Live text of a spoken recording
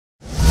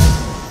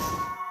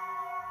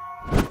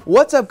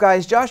What's up,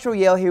 guys? Joshua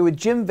Yale here with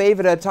Jim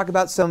Vejvoda to talk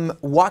about some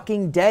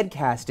Walking Dead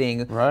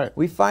casting. Right.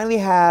 We finally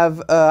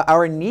have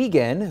our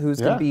Negan, who's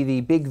going to be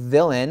the big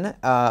villain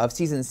of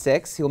Season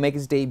 6. He'll make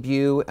his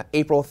debut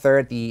April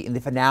 3rd in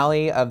the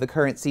finale of the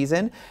current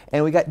season.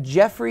 And we got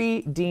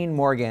Jeffrey Dean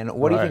Morgan.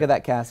 What do you think of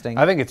that casting?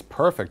 I think it's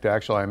perfect,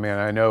 actually. I mean,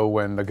 I know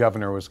when the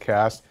governor was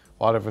cast,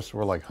 a lot of us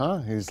were like,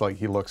 huh? He's like,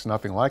 he looks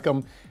nothing like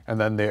him. And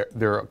then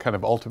their kind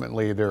of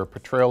ultimately, their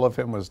portrayal of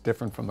him was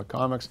different from the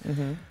comics.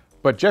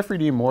 But Jeffrey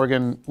Dean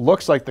Morgan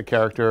looks like the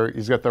character.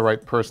 He's got the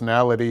right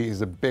personality.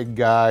 He's a big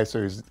guy,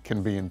 so he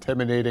can be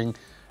intimidating.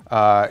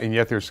 And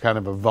yet there's kind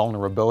of a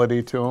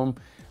vulnerability to him.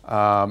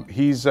 I think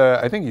he's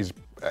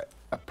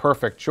a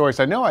perfect choice.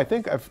 I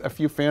think a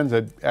few fans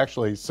had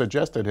actually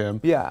suggested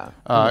him. Yeah.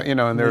 You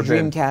know, and there have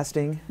been dream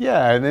casting.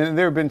 Yeah, and then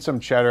there have been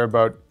some chatter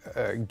about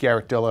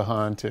Garrett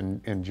Dillahunt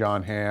and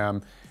John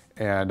Hamm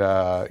and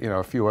you know,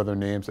 a few other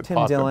names that Tim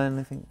popped Dillon,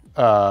 I think.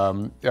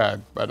 Yeah,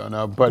 I don't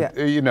know, but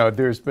you know,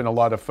 there's been a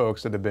lot of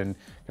folks that have been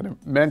kind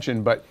of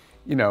mentioned. But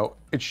you know,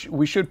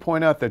 we should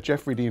point out that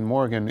Jeffrey Dean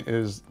Morgan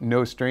is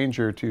no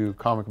stranger to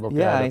comic book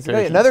adaptations. Yeah,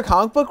 another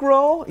comic book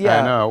role.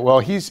 Yeah, I know. Well,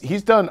 he's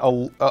done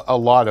a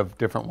lot of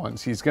different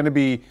ones. He's going to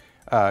be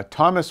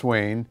Thomas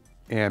Wayne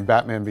in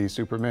Batman v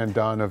Superman: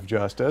 Dawn of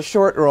Justice.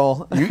 Short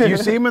role. You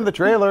see him in the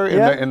trailer.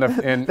 And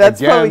that's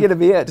again, probably going to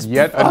be it. Just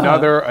yet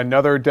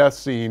another death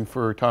scene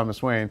for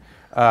Thomas Wayne.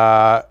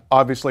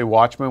 Obviously,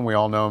 Watchmen. We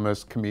all know him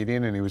as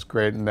comedian, and he was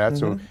great in that.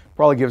 So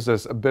probably gives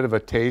us a bit of a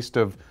taste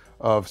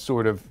of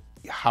sort of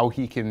how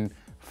he can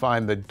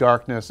find the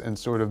darkness and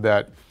sort of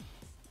that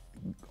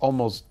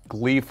almost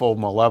gleeful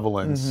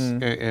malevolence in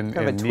kind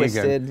of a Negan.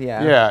 twisted,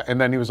 Yeah, and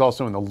then he was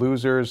also in The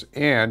Losers,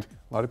 and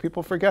a lot of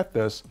people forget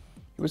this.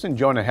 He was in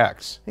Jonah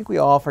Hex. I think we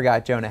all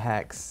forgot Jonah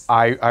Hex.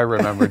 I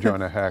remember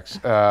Jonah Hex.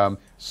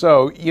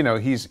 So you know,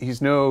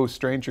 he's no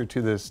stranger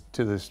to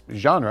this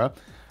genre,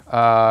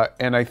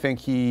 and I think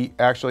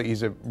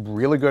he's a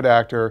really good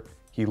actor.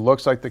 He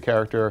looks like the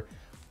character.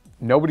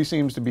 Nobody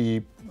seems to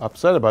be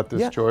upset about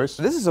this choice.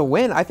 This is a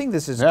win. I think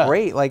this is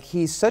great. Like,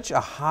 he's such a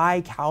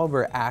high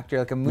caliber actor,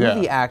 like a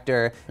movie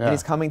actor, and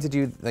he's coming to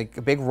do like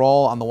a big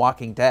role on The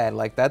Walking Dead.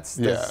 Like, that's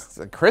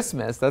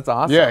Christmas. That's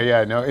awesome.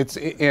 Yeah. No,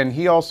 and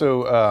he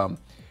also,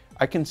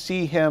 I can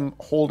see him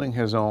holding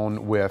his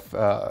own with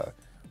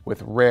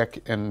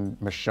Rick and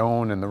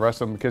Michonne and the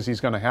rest of them, because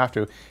he's going to have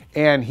to,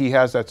 and he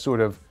has that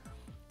sort of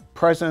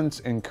presence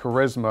and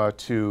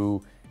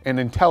charisma and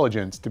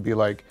intelligence to be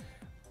like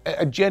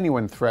a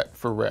genuine threat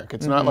for Rick.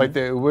 It's not like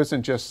it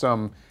wasn't just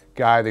some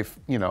guy they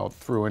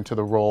threw into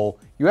the role.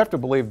 You have to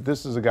believe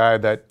this is a guy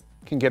that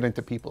can get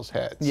into people's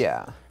heads.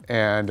 Yeah.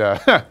 And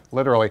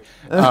literally,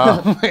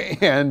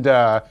 and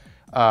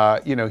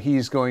you know,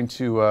 he's going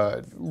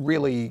to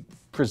really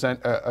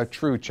present a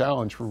true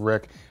challenge for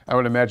Rick. I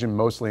would imagine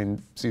mostly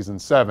in season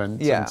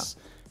 7. Since,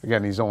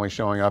 again, he's only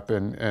showing up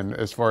in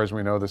as far as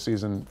we know, the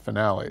season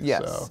finale.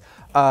 Yes. So.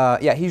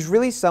 Yeah, he's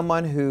really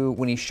someone who,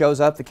 when he shows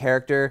up, the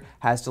character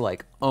has to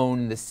like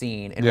own the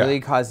scene and really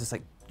cause this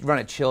like run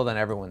a chill down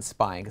everyone's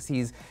spine, because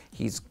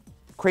he's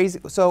crazy.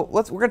 So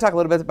we're gonna talk a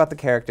little bit about the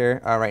character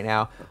right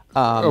now.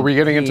 Are we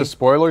getting into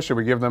spoilers? Should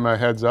we give them a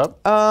heads up?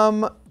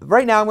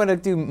 Right now I'm going to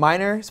do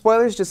minor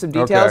spoilers, just some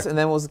details, and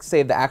then we'll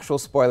save the actual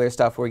spoiler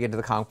stuff where we get into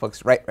the comic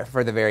books right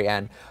for the very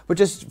end. But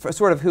just for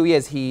sort of who he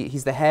is,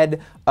 he's the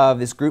head of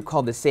this group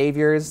called the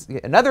Saviors,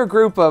 another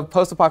group of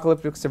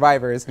post-apocalyptic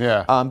survivors.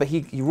 Yeah. But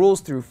he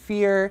rules through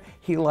fear.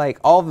 He, like,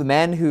 all of the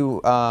men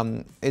who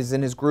is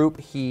in his group,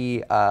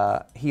 he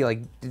like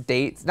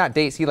dates, not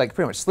dates, he like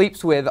pretty much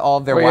sleeps with all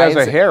of their wives. He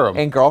has a harem.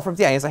 And girlfriends.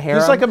 Yeah, he has a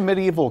harem. He's like a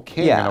medieval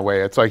king in a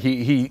way. It's like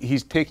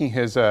he's taking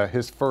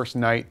his first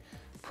night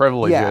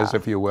privileges,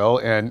 if you will,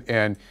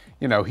 and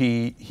you know,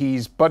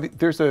 but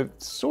there's a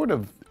sort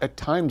of at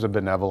times a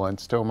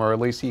benevolence to him, or at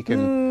least he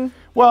can.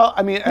 Well,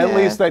 I mean, at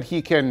least that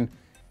he can.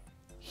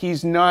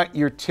 He's not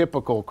your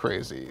typical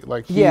crazy.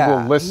 Like, he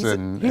will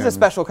listen. He's a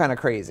special kind of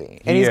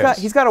crazy, and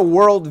he's got a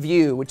world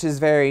view which is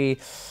very,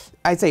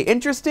 I'd say,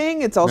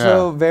 interesting. It's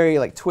also very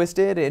like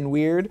twisted and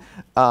weird.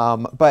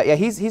 But yeah,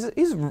 he's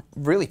a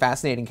really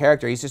fascinating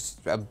character. He's just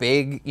a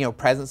big, you know,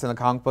 presence in the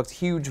comic books,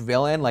 huge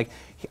villain. Like,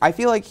 I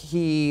feel like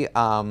he's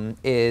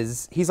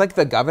like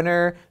the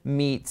governor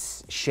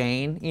meets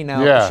Shane. You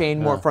know,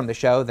 Shane more from the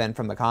show than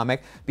from the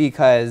comic,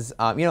 because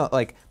you know,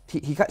 like,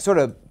 he sort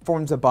of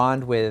forms a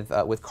bond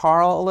with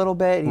Carl a little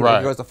bit. He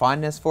grows a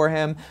fondness for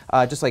him,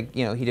 just like,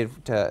 you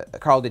know,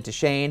 Carl did to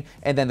Shane.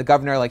 And then the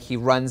governor, like, he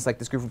runs like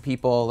this group of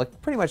people,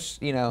 like, pretty much,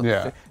 you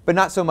know, but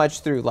not so much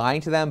through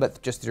lying to them,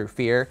 but just through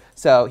fear.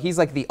 So he's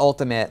like the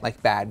ultimate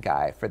like bad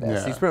guy for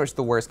this. He's pretty much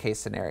the worst case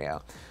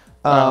scenario.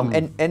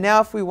 And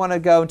now if we want to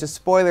go into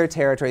spoiler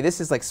territory,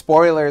 this is like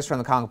spoilers from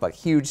the comic book,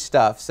 huge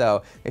stuff.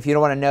 So if you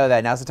don't want to know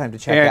that, now's the time to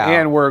check out.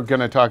 And we're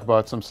going to talk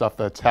about some stuff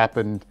that's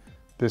happened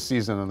this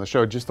season on the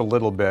show, just a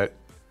little bit.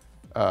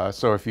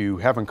 So if you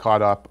haven't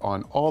caught up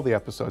on all the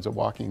episodes of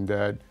Walking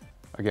Dead,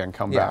 again,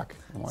 come back.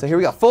 So here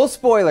we go, full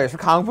spoilers for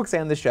comic books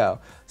and the show.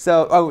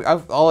 So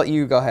I'll let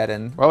you go ahead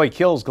and. Well, he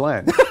kills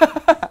Glenn.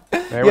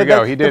 There we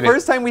go. He did it. The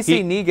first time we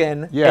see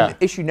Negan Yeah. in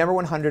issue number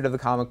 100 of the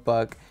comic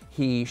book,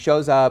 he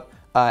shows up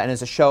and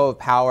it's a show of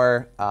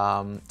power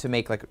to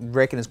make like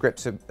Rick and his group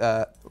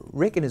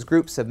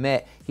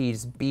submit. He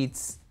just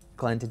beats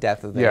Glenn to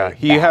death with a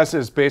he has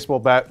his baseball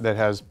bat that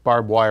has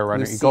barbed wire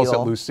on it. He calls it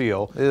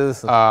Lucille.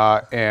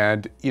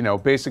 And you know,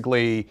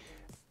 basically,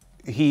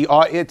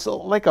 it's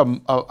like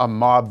a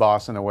mob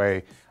boss in a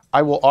way.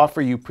 I will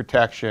offer you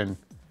protection,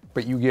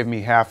 but you give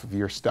me half of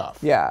your stuff.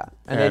 Yeah,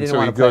 and they didn't so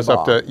want he to play goes ball.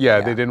 up to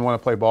they didn't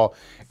want to play ball,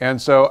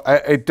 and so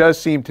it does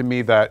seem to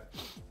me that,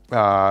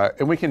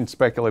 and we can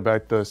speculate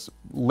about this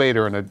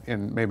later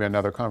in maybe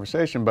another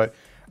conversation, but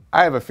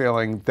I have a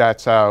feeling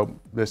that's how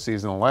this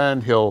season will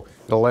end.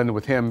 It'll end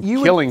with him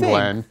killing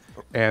Glenn,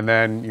 and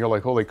then you're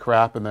like, holy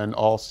crap! And then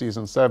all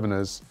season 7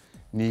 is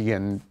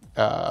Negan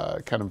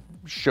kind of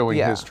showing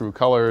his true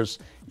colors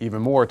even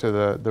more to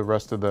the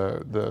rest of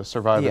the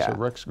survivors of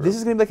Rick's group. This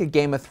is gonna be like a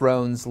Game of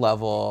Thrones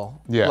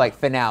level like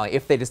finale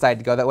if they decide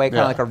to go that way,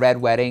 kind of like a Red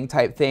Wedding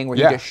type thing where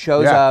he just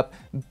shows up,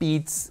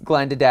 beats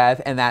Glenn to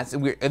death, and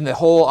and the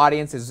whole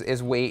audience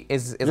is like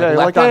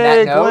left on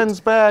that note. Glenn's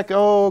back.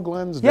 Oh,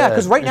 Glenn's dead. Yeah,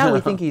 because right now we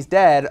think he's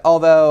dead,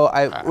 although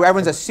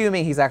everyone's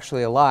assuming he's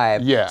actually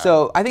alive. Yeah.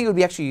 So I think it would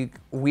be actually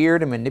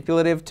weird and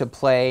manipulative to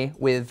play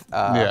with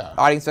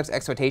audience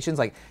expectations,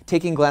 like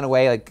taking Glenn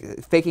away,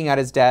 like faking out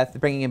his death,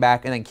 bringing him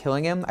back, and then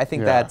killing him. I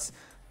think that's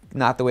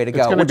not the way to go.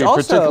 It's going to be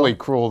particularly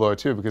cruel, though,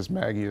 too, because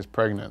Maggie is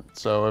pregnant.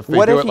 So if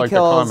they do it like the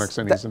comics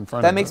and he's in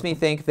front of her. That makes me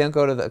think they don't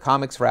go to the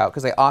comics route,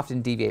 because they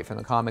often deviate from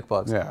the comic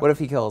books. Yeah. What if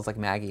he kills, like,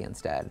 Maggie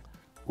instead?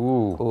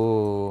 Ooh.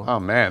 Ooh. Oh,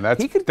 man.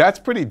 That's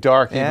pretty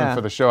dark even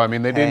for the show. I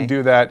mean, they didn't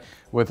do that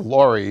with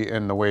Laurie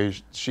in the way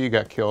she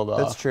got killed off.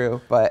 That's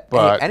true. But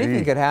hey,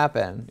 anything could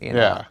happen, you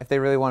know, if they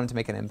really wanted to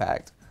make an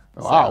impact.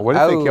 Wow, what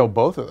if they kill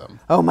both of them?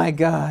 Oh, my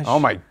gosh. Oh,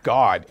 my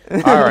God.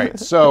 All right.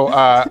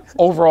 So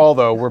overall,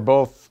 though, we're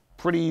both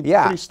pretty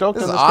stoked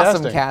on this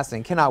awesome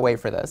casting. Cannot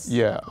wait for this.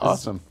 Yeah,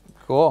 awesome.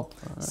 Cool.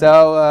 Right.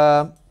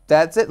 So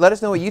that's it. Let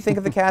us know what you think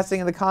of the casting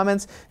in the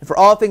comments. And for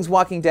all things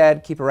Walking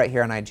Dead, keep it right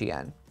here on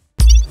IGN.